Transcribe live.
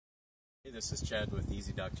This is Chad with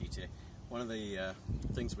EasyDock GTA. One of the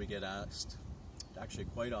things we get asked actually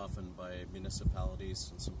quite often by municipalities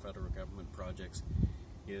and some federal government projects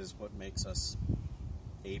is what makes us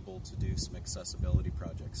able to do some accessibility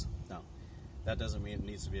projects. Now, that doesn't mean it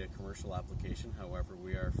needs to be a commercial application. However,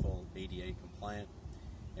 we are full ADA compliant,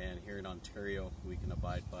 and here in Ontario we can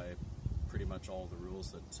abide by pretty much all the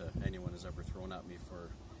rules that anyone has ever thrown at me for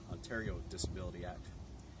Ontario Disability Act.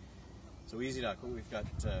 So EasyDock, we've got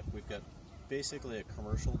basically a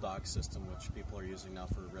commercial dock system which people are using now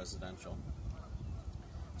for residential.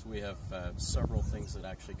 So we have several things that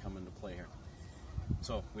actually come into play here.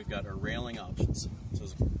 So we've got our railing options. So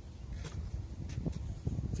there's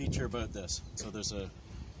a feature about this. So there's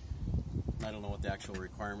I don't know what the actual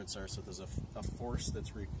requirements are, so there's a force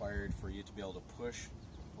that's required for you to be able to push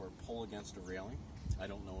or pull against a railing. I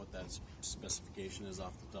don't know what that specification is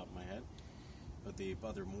off the top of my head. But the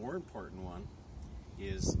other more important one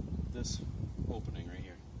is this opening right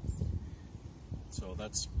here. So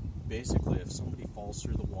that's basically if somebody falls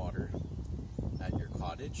through the water at your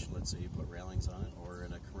cottage, let's say you put railings on it, or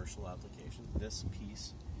in a commercial application, this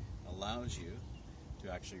piece allows you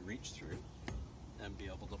to actually reach through and be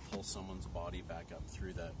able to pull someone's body back up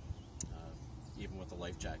through that. Even with a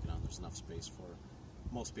life jacket on, there's enough space for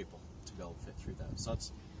most people to be able to fit through that. So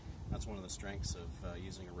that's one of the strengths of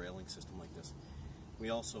using a railing system like this. We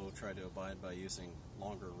also try to abide by using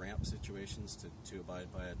longer ramp situations to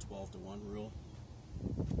abide by a 12-to-1 rule.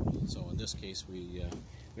 So in this case, we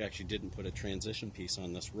actually didn't put a transition piece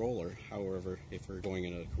on this roller. However, if we're going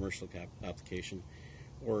in a commercial application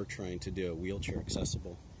or trying to do a wheelchair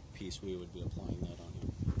accessible piece, we would be applying that on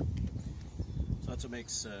here. So that's what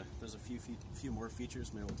makes, there's a few more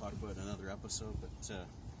features maybe we'll talk about in another episode, but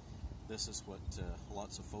this is what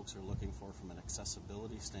lots of folks are looking for from an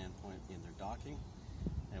accessibility standpoint in their docking.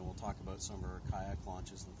 And we'll talk about some of our kayak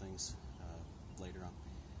launches and things later on.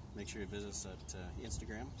 Make sure you visit us at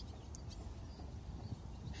Instagram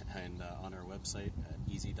and on our website at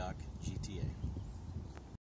EasyDock GTA.